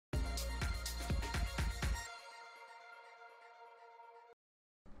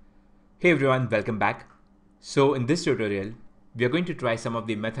Hey everyone, welcome back. So in this tutorial, we are going to try some of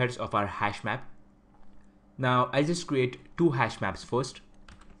the methods of our hash map. Now I'll just create two hash maps first.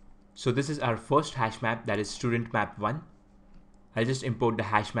 So this is our first hash map, that is student map 1. I'll just import the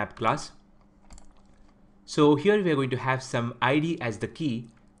hash map class. So here we are going to have some ID as the key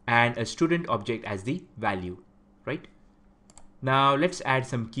and a student object as the value, right? Now let's add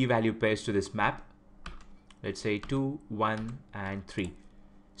some key value pairs to this map. Let's say 2, 1, and 3.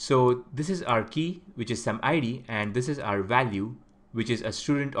 So this is our key, which is some ID, and this is our value, which is a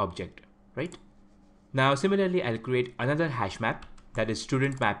student object, right? Now similarly, I'll create another hash map, that is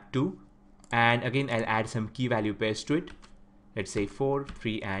student map 2, and again I'll add some key value pairs to it. Let's say 4,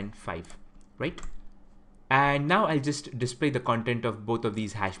 3, and 5, right? And now I'll just display the content of both of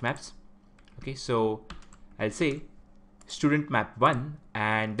these hash maps. Okay, so I'll say student map 1,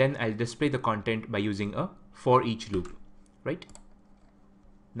 and then I'll display the content by using a for each loop, right?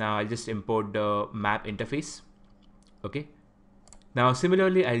 Now I'll just import the map interface. Okay. Now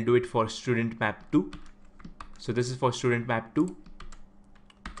similarly, I'll do it for student map 2. So this is for student map 2.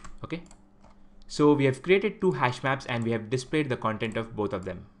 Okay. So we have created two hash maps and we have displayed the content of both of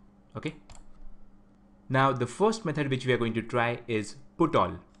them. Okay. Now the first method which we are going to try is put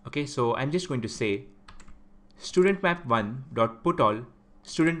all. Okay. So I'm just going to say student map 1 dot put all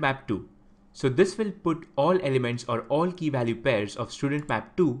student map 2. So this will put all elements or all key value pairs of student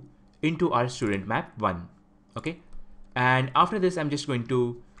map 2 into our student map 1. Okay. And after this, I'm just going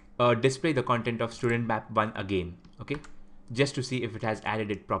to display the content of student map 1 again. Okay. Just to see if it has added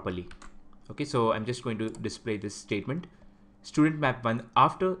it properly. Okay. So I'm just going to display this statement student map 1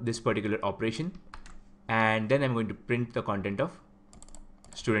 after this particular operation. And then I'm going to print the content of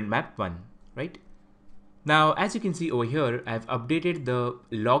student map 1, right? Now, as you can see over here, I've updated the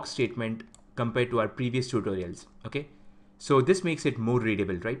log statement compared to our previous tutorials. Okay, so this makes it more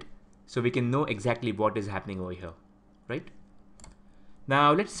readable, right? So we can know exactly what is happening over here, right?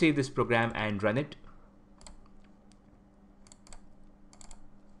 Now let's save this program and run it.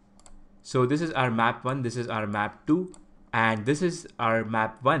 So this is our map 1, this is our map 2, and this is our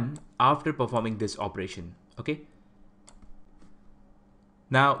map 1 after performing this operation. Okay.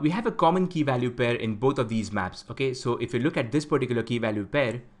 Now we have a common key value pair in both of these maps. Okay, so if you look at this particular key value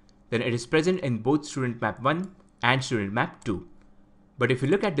pair, then it is present in both student map 1 and student map 2. But if you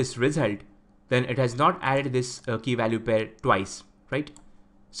look at this result, then it has not added this key value pair twice, right?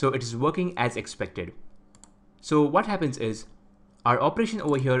 So it is working as expected. So what happens is our operation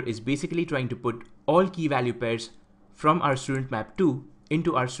over here is basically trying to put all key value pairs from our student map 2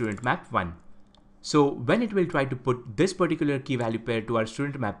 into our student map 1. So when it will try to put this particular key value pair to our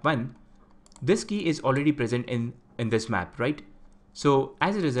student map 1, this key is already present in this map, right? So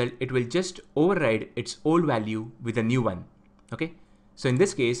as a result, it will just override its old value with a new one. Okay. So in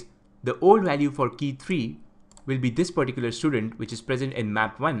this case, the old value for key 3 will be this particular student, which is present in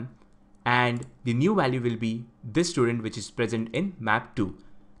map 1. And the new value will be this student, which is present in map 2.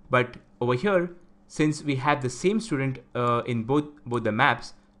 But over here, since we have the same student in both the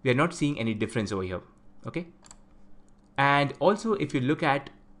maps, we are not seeing any difference over here. Okay. And also, if you look at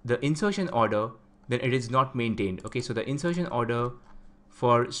the insertion order, then it is not maintained. Okay, so the insertion order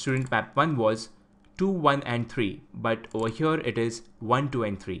for student map 1 was 2, 1, and 3, but over here it is 1, 2,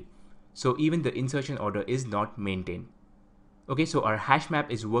 and 3. So even the insertion order is not maintained. Okay, so our hash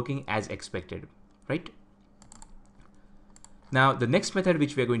map is working as expected, right? Now the next method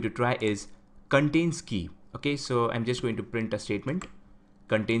which we are going to try is contains key. Okay, so I'm just going to print a statement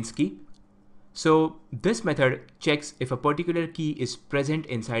contains key. So this method checks if a particular key is present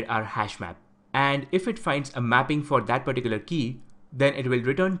inside our hash map. And if it finds a mapping for that particular key, then it will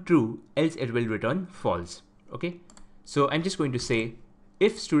return true, else it will return false. Okay. So I'm just going to say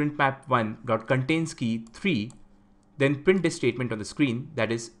if student map 1 dot contains key 3, then print this statement on the screen,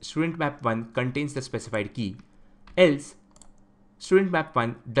 that is student map 1 contains the specified key, else student map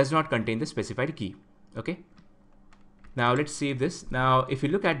 1 does not contain the specified key. Okay. Now let's save this. Now if you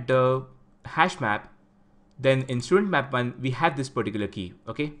look at the hash map, then in student map 1 we have this particular key.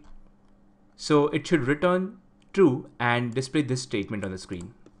 Okay. So it should return true and display this statement on the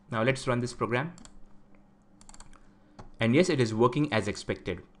screen. Now let's run this program. And yes, it is working as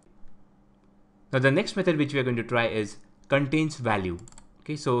expected. Now the next method which we are going to try is contains value.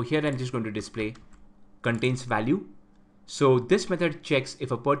 Okay, so here I'm just going to display contains value. So this method checks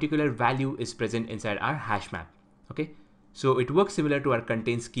if a particular value is present inside our hash map. Okay, so it works similar to our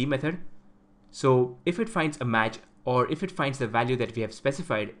contains key method. So if it finds a match, or if it finds the value that we have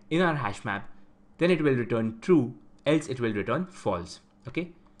specified in our hash map, then it will return true, else it will return false. Okay.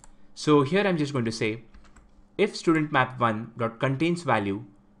 So here I'm just going to say if student map 1 dot contains value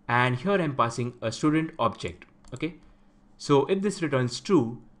and here I'm passing a student object. Okay, so if this returns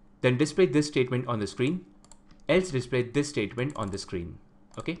true, then display this statement on the screen, else display this statement on the screen.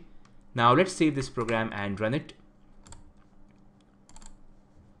 Okay, now let's save this program and run it.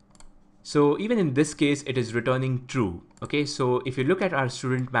 So even in this case, it is returning true. Okay, so if you look at our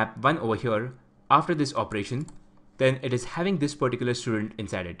student map 1 over here, after this operation, then it is having this particular student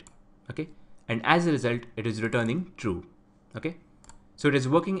inside it. Okay, and as a result, it is returning true. Okay, so it is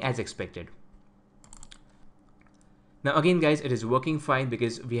working as expected. Now again guys, it is working fine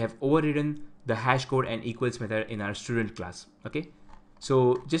because we have overridden the hash code and equals method in our student class. Okay,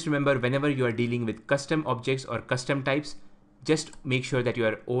 so just remember, whenever you are dealing with custom objects or custom types, just make sure that you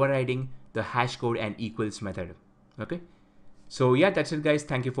are overriding the hash code and equals method. Okay, so yeah, that's it guys.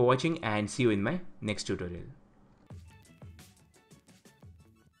 Thank you for watching and see you in my next tutorial.